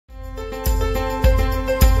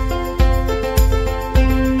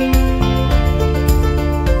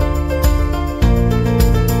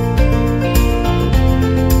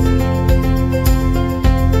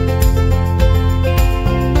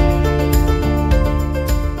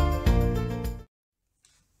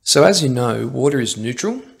So as you know, water is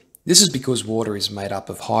neutral. This is because water is made up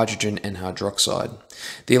of hydrogen and hydroxide.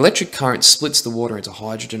 The electric current splits the water into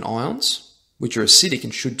hydrogen ions, which are acidic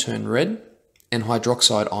and should turn red, and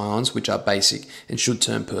hydroxide ions, which are basic and should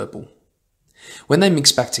turn purple. When they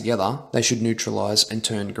mix back together, they should neutralise and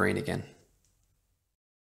turn green again.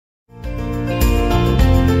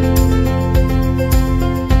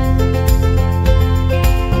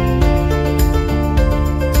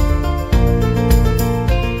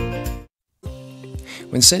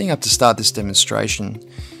 When setting up to start this demonstration,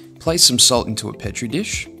 place some salt into a petri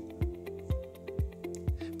dish.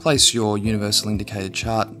 Place your universal indicator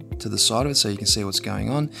chart to the side of it so you can see what's going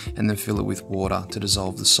on, and then fill it with water to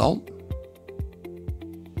dissolve the salt.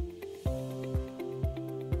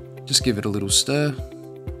 Just give it a little stir.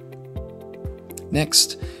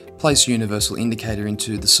 Next, place your universal indicator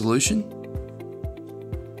into the solution.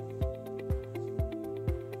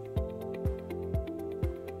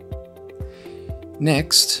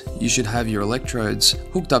 Next, you should have your electrodes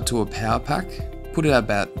hooked up to a power pack, put it at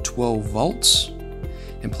about 12 volts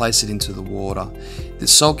and place it into the water. The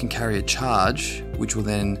salt can carry a charge which will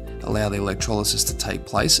then allow the electrolysis to take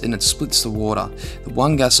place, and it splits the water. The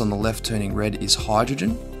one gas on the left turning red is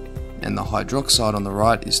hydrogen, and the hydroxide on the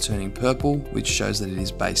right is turning purple, which shows that it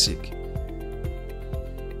is basic.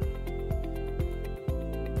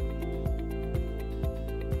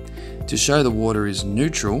 To show the water is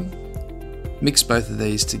neutral, mix both of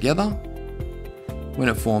these together. When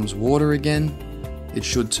it forms water again, it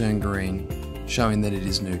should turn green, showing that it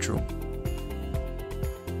is neutral.